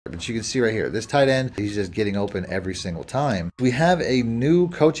But you can see right here, this tight end, he's just getting open every single time. We have a new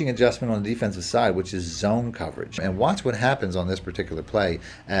coaching adjustment on the defensive side, which is zone coverage. And watch what happens on this particular play,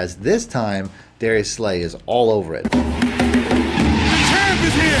 as this time, Darius Slay is all over it.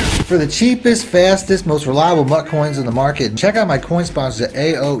 For the cheapest, fastest, most reliable MUT coins in the market, check out my coin sponsors at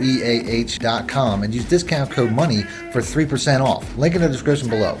aoeah.com and use discount code MONEY for 3% off. Link in the description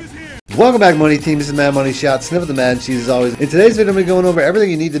below. Welcome back, Money Team. This is Mad Money Shot. Sniff of the Mad Cheese as always. In today's video, I'm going to be going over everything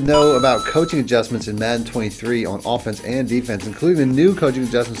you need to know about coaching adjustments in Madden 23 on offense and defense, including the new coaching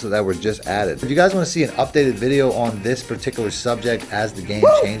adjustments that were just added. If you guys want to see an updated video on this particular subject as the game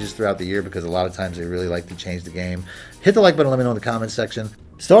changes throughout the year, because a lot of times they really like to change the game, hit the like button, let me know in the comments section.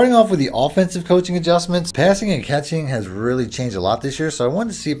 Starting off with the offensive coaching adjustments, passing and catching has really changed a lot this year, so I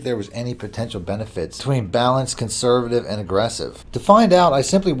wanted to see if there was any potential benefits between balanced, conservative, and aggressive. To find out, I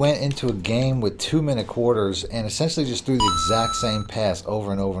simply went into a game with 2-minute quarters and essentially just threw the exact same pass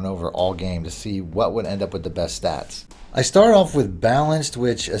over and over and over all game to see what would end up with the best stats. I started off with balanced,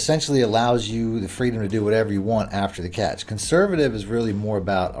 which essentially allows you the freedom to do whatever you want after the catch. Conservative is really more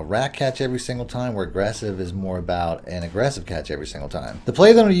about a rack catch every single time, where aggressive is more about an aggressive catch every single time. The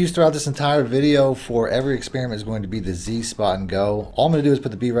play that I'm going to use throughout this entire video for every experiment is going to be the Z spot and go. All I'm going to do is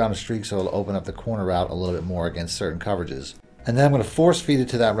put the B route on a streak so it'll open up the corner route a little bit more against certain coverages. And then I'm going to force feed it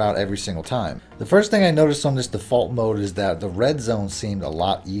to that route every single time. The first thing I noticed on this default mode is that the red zone seemed a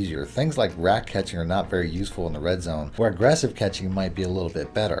lot easier. Things like rack catching are not very useful in the red zone, where aggressive catching might be a little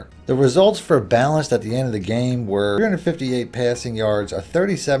bit better. The results for balanced at the end of the game were 358 passing yards, a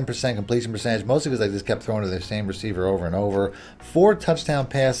 37% completion percentage, mostly because I just kept throwing to the same receiver over and over, 4 touchdown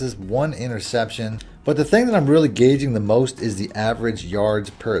passes, 1 interception. But the thing that I'm really gauging the most is the average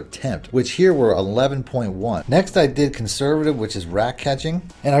yards per attempt, which here were 11.1. Next I did conservative, which is rack catching,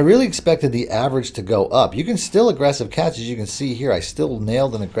 and I really expected the average to go up. You can still aggressive catch, as you can see here. I still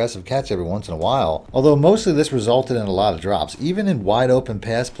nailed an aggressive catch every once in a while, although mostly this resulted in a lot of drops. Even in wide open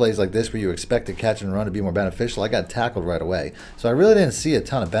pass plays like this where you expect to catch and run to be more beneficial, I got tackled right away. So I really didn't see a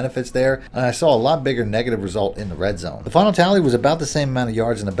ton of benefits there, and I saw a lot bigger negative result in the red zone. The final tally was about the same amount of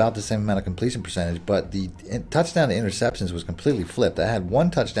yards and about the same amount of completion percentage, but the touchdown to interceptions was completely flipped. I had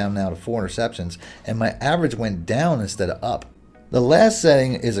 1 touchdown now to 4 interceptions, and my average went down instead of up. The last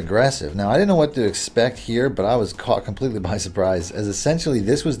setting is aggressive. Now, I didn't know what to expect here, but I was caught completely by surprise, as essentially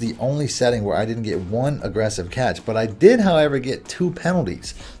this was the only setting where I didn't get 1 aggressive catch, but I did, however, get 2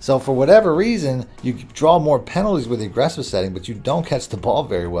 penalties. So for whatever reason, you draw more penalties with the aggressive setting, but you don't catch the ball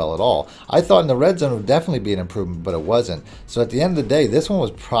very well at all. I thought in the red zone it would definitely be an improvement, but it wasn't. So at the end of the day, this one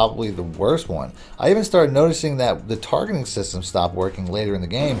was probably the worst one. I even started noticing that the targeting system stopped working later in the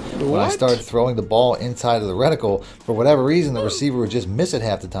game when I started throwing the ball inside of the reticle. For whatever reason, the receiver would just miss it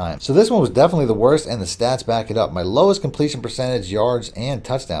half the time. So this one was definitely the worst, and the stats back it up. My lowest completion percentage, yards, and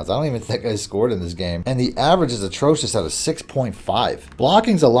touchdowns. I don't even think I scored in this game. And the average is atrocious at a 6.5.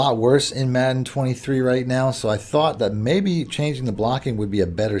 Blocking's a lot worse in Madden 23 right now, so I thought that maybe changing the blocking would be a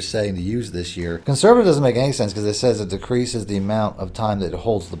better setting to use this year. Conservative doesn't make any sense because it says it decreases the amount of time that it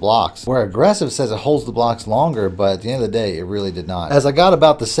holds the blocks, where aggressive says it holds the blocks longer, but at the end of the day, it really did not. As I got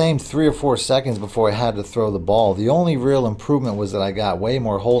about the same 3 or 4 seconds before I had to throw the ball, the only real improvement was that I got way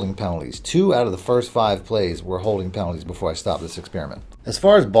more holding penalties. 2 out of the first 5 plays were holding penalties before I stopped this experiment. As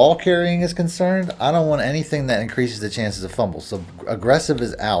far as ball carrying is concerned, I don't want anything that increases the chances of fumbles, so aggressive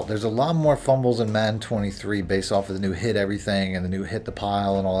is out. There's a lot more fumbles in Madden 23 based off of the new hit everything and the new hit the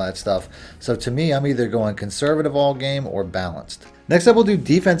pile and all that stuff. So to me, I'm either going conservative all game or balanced. Next up, we'll do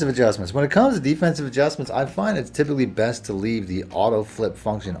defensive adjustments. When it comes to defensive adjustments, I find it's typically best to leave the auto flip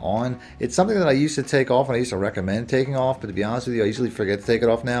function on. It's something that I used to take off and I used to recommend taking off, but to be honest with you, I usually forget to take it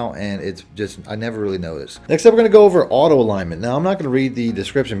off now, and it's just, I never really notice. Next up, we're going to go over auto alignment. Now, I'm not going to read the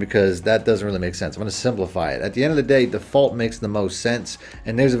description because that doesn't really make sense. I'm going to simplify it. At the end of the day, default makes the most sense,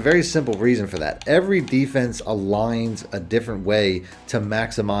 and there's a very simple reason for that. Every defense aligns a different way to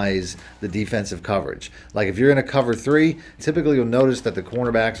maximize the defensive coverage. Like if you're in a cover 3, typically you'll notice that the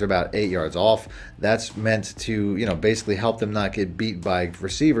cornerbacks are about 8 yards off. That's meant to, basically help them not get beat by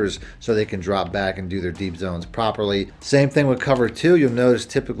receivers so they can drop back and do their deep zones properly. Same thing with cover 2. You'll notice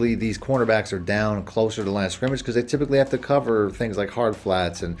typically these cornerbacks are down closer to the line of scrimmage because they typically have to cover things like hard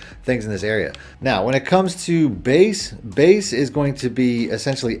flats and things in this area. Now, when it comes to base is going to be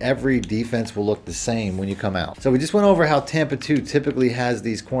essentially every defense will look the same when you come out. So we just went over how Tampa 2 typically has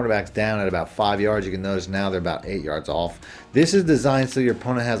these cornerbacks down at about 5 yards. You can notice now they're about 8 yards off. This is designed so your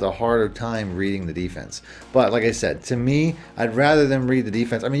opponent has a harder time reading the defense. But like I said, to me, I'd rather them read the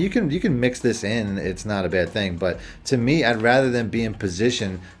defense. I mean, you can mix this in, it's not a bad thing, but to me, I'd rather them be in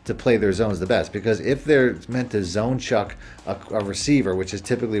position to play their zones the best, because if they're meant to zone chuck a receiver, which is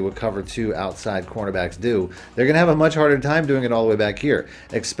typically what cover 2 outside cornerbacks do, they're going to have a much harder time doing it all the way back here,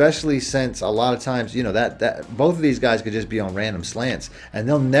 especially since a lot of times, you know, that both of these guys could just be on random slants and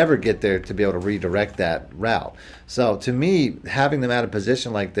they'll never get there to be able to redirect that route. So to me, having them out of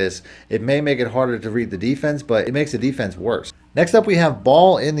position like this, it may make it harder to read the defense, but it makes the defense worse. Next up, we have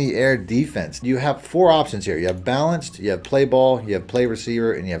ball in the air defense. You have 4 options here. You have balanced, you have play ball, you have play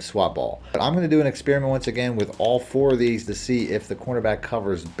receiver, and you have swap ball. But I'm going to do an experiment once again with all 4 of these to see if the cornerback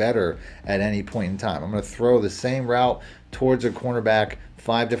covers better at any point in time. I'm going to throw the same route towards a cornerback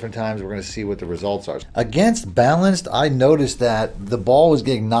 5 different times. We're going to see what the results are. Against balanced, I noticed that the ball was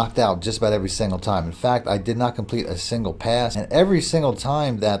getting knocked out just about every single time. In fact, I did not complete a single pass, and every single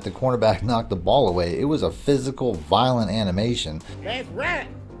time that the cornerback knocked the ball away, it was a physical, violent animation. That's right.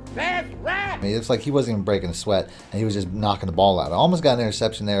 That's right. I mean, it's like he wasn't even breaking a sweat, and he was just knocking the ball out. I almost got an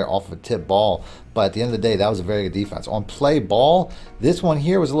interception there off of a tip ball, but at the end of the day, that was a very good defense. On play ball, this one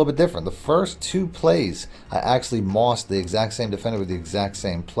here was a little bit different. The first 2 plays, I actually mossed the exact same defender with the exact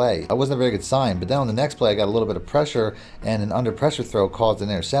same play. That wasn't a very good sign, but then on the next play, I got a little bit of pressure, and an under pressure throw caused an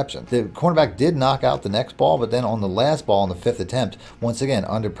interception. The cornerback did knock out the next ball, but then on the last ball, on the 5th attempt, once again,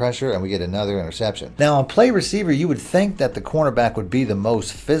 under pressure, and we get another interception. Now, on play receiver, you would think that the cornerback would be the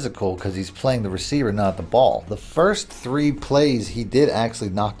most physical because he's playing the receiver, not the ball. The first 3 plays, he did actually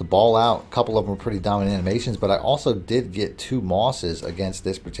knock the ball out. A couple of them were pretty dominant animations, but I also did get 2 mosses against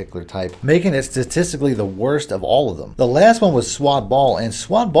this particular type, making it statistically the worst of all of them. The last one was swat ball, and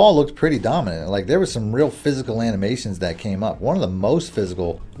swat ball looked pretty dominant. Like, there was some real physical animations that came up. One of the most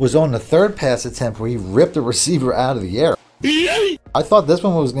physical was on the 3rd pass attempt where he ripped the receiver out of the air. I thought this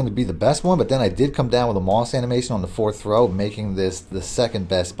one was going to be the best one, but then I did come down with a moss animation on the 4th throw, making this the 2nd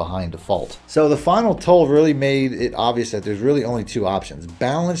best behind default. So the final toll really made it obvious that there's really only 2 options.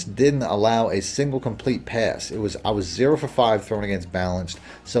 Balanced didn't allow a single complete pass. I was 0 for 5 thrown against balanced.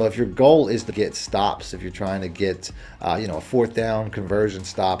 So if your goal is to get stops, if you're trying to get you know, a 4th down conversion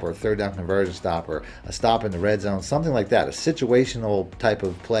stop or a 3rd down conversion stop or a stop in the red zone, something like that, a situational type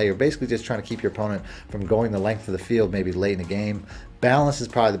of play, or basically just trying to keep your opponent from going the length of the field maybe late in the game, balance is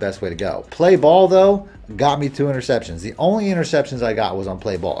probably the best way to go. Play ball, though, got me 2 interceptions. The only interceptions I got was on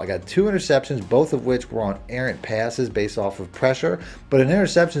play ball. I got 2 interceptions, both of which were on errant passes based off of pressure, but an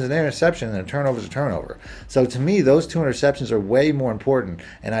interception is an interception and a turnover is a turnover. So to me, those 2 interceptions are way more important,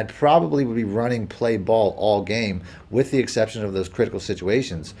 and I'd probably would be running play ball all game with the exception of those critical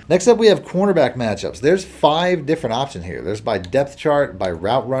situations. Next up, we have cornerback matchups. There's 5 different options here. There's by depth chart, by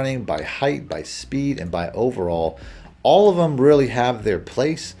route running, by height, by speed, and by overall. All of them really have their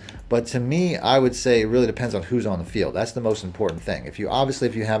place, but to me, I would say it really depends on who's on the field. That's the most important thing. If you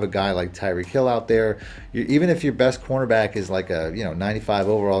have a guy like Tyreek Hill out there, even if your best cornerback is like a 95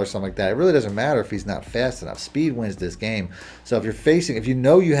 overall or something like that, it really doesn't matter if he's not fast enough. Speed wins this game. So if you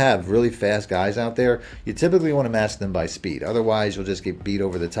know you have really fast guys out there, you typically want to match them by speed. Otherwise, you'll just get beat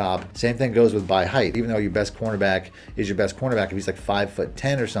over the top. Same thing goes with by height. Even though your best cornerback is your best cornerback, if he's like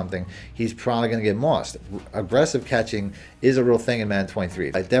 5'10" or something, he's probably going to get mossed. Aggressive catching is a real thing in Madden 23.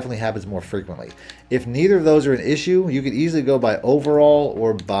 It definitely happens more frequently. If neither of those are an issue, you could easily go by overall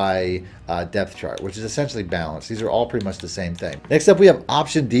or by depth chart, which is essentially balanced. These are all pretty much the same thing. Next up, we have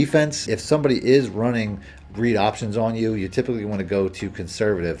option defense. If somebody is running read options on you, you typically want to go to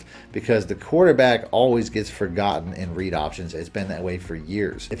conservative because the quarterback always gets forgotten in read options. It's been that way for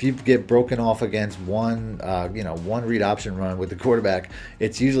years. If you get broken off against one read option run with the quarterback,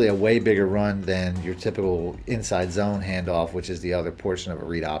 it's usually a way bigger run than your typical inside zone handoff, which is the other portion of a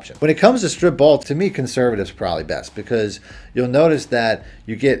read option. When it comes to strip ball, to me, conservative's probably best because you'll notice that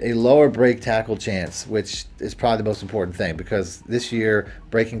you get a lower break tackle chance, which is probably the most important thing because this year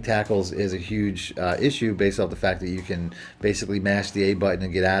breaking tackles is a huge issue based off the fact that you can basically mash the A button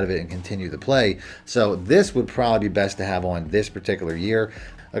and get out of it and continue the play. So this would probably be best to have on this particular year.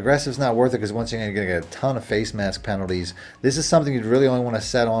 Aggressive's not worth it because once again, you're going to get a ton of face mask penalties. This is something you'd really only want to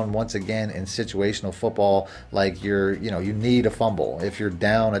set on once again in situational football, like you need a fumble. If you're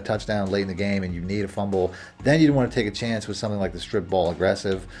down a touchdown late in the game and you need a fumble, then you'd want to take a chance with something like the strip ball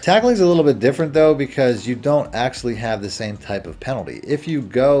aggressive. Tackling's a little bit different though because you don't actually have the same type of penalty. If you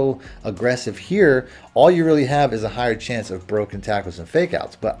go aggressive here, all you really have is a higher chance of broken tackles and fake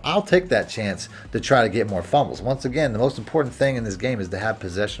outs. But I'll take that chance to try to get more fumbles. Once again, the most important thing in this game is to have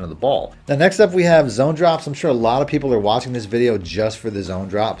possession possession of the ball. Now, next up we have zone drops. I'm sure a lot of people are watching this video just for the zone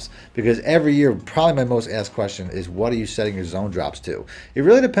drops, because every year, probably my most asked question is, what are you setting your zone drops to? It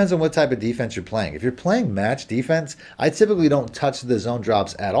really depends on what type of defense you're playing. If you're playing match defense, I typically don't touch the zone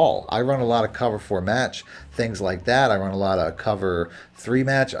drops at all. I run a lot of cover 4 match, things like that. I run a lot of cover 3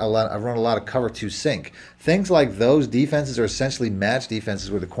 match. I run a lot of cover 2 sync. Things like those defenses are essentially match defenses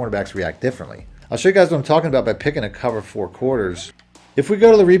where the cornerbacks react differently. I'll show you guys what I'm talking about by picking a cover 4 quarters. If we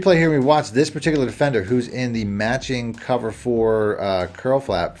go to the replay here and we watch this particular defender who's in the matching cover 4 curl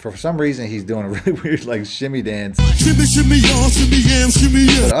flap, for some reason he's doing a really weird like shimmy dance. Shimmy, shimmy, y'all, shimmy, yeah, shimmy,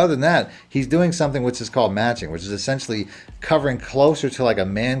 yeah. But other than that, he's doing something which is called matching, which is essentially covering closer to like a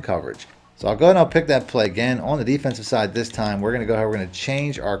man coverage. So I'll go ahead and I'll pick that play again. On the defensive side this time, we're going to go ahead, we're going to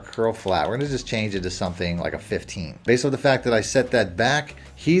change our curl flat. We're going to just change it to something like a 15. Based on the fact that I set that back,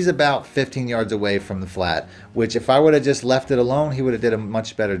 he's about 15 yards away from the flat, which if I would have just left it alone, he would have did a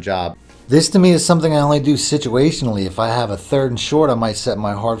much better job. This to me is something I only do situationally. If I have a 3rd and short, I might set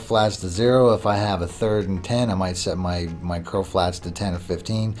my hard flats to 0. If I have a 3rd and 10, I might set my curl flats to 10 or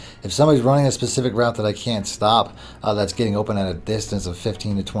 15. If somebody's running a specific route that I can't stop, that's getting open at a distance of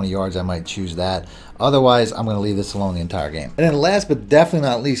 15 to 20 yards, I might choose that. Otherwise, I'm going to leave this alone the entire game. And then last but definitely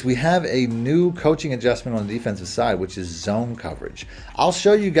not least, we have a new coaching adjustment on the defensive side, which is zone coverage. I'll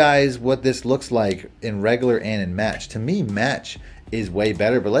show you guys what this looks like in regular and in match. To me, match is way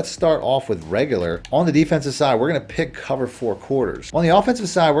better, but let's start off with regular. On the defensive side, we're going to pick cover 4 quarters. On the offensive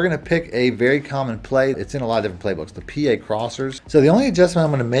side, we're going to pick a very common play. It's in a lot of different playbooks, the PA crossers. So the only adjustment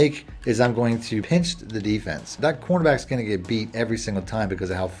I'm going to make is I'm going to pinch the defense. That cornerback's going to get beat every single time because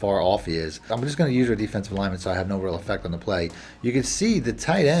of how far off he is. I'm just going to use our defensive alignment so I have no real effect on the play. You can see the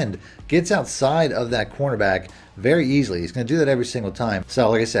tight end gets outside of that cornerback very easily. He's going to do that every single time.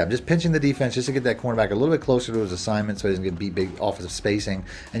 So like I said, I'm just pinching the defense just to get that cornerback a little bit closer to his assignment so he doesn't get beat big offensive spacing.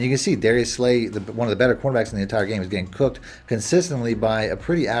 And you can see Darius Slay, one of the better cornerbacks in the entire game, is getting cooked consistently by a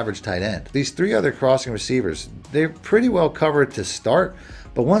pretty average tight end. These 3 other crossing receivers, they're pretty well covered to start,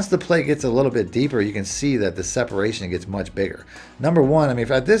 but once the play gets a little bit deeper, you can see that the separation gets much bigger. Number one, I mean,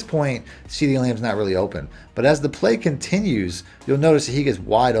 if at this point, CeeDee Lamb's not really open. But as the play continues, you'll notice that he gets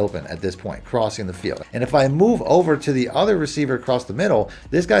wide open at this point, crossing the field. And if I move over to the other receiver across the middle,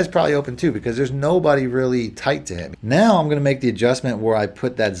 this guy's probably open too because there's nobody really tight to him. Now I'm going to make the adjustment where I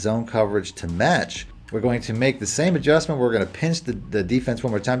put that zone coverage to match. We're going to make the same adjustment. We're going to pinch the defense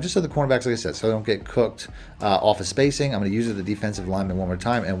one more time, just so the cornerbacks, like I said, so they don't get cooked off of spacing. I'm going to use the defensive lineman one more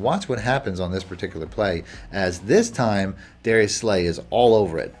time and watch what happens on this particular play, as this time Darius Slay is all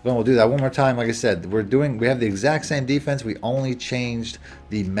over it. Then we'll do that one more time. Like I said, we have the exact same defense. We only changed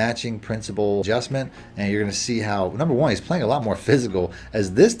the matching principle adjustment, and you're going to see how, number one, he's playing a lot more physical,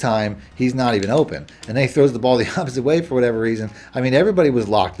 as this time he's not even open. And then he throws the ball the opposite way for whatever reason. I mean, everybody was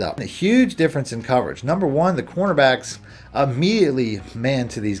locked up. A huge difference in coverage. Number one, the cornerbacks immediately man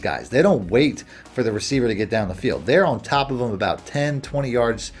to these guys. They don't wait for the receiver to get down the field. They're on top of them about 10, 20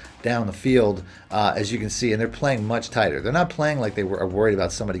 yards down the field, as you can see, and they're playing much tighter. They're not playing like they are worried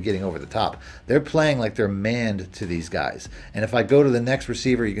about somebody getting over the top. They're playing like they're manned to these guys. And if I go to the next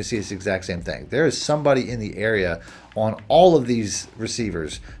receiver, you can see it's the exact same thing. There is somebody in the area on all of these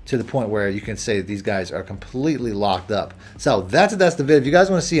receivers to the point where you can say that these guys are completely locked up. So that's the video. If you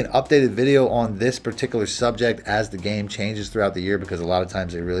guys want to see an updated video on this particular subject as the game changes throughout the year, because a lot of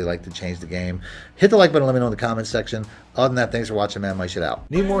times they really like to change the game, hit the like button, let me know in the comments section. Other than that, thanks for watching, man. My shit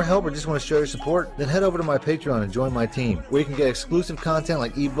out. Need more help or just want to show your support? Then head over to my Patreon and join my team, where you can get exclusive content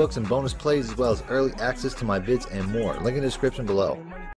like ebooks and bonus plays, as well as early access to my vids and more. Link in the description below.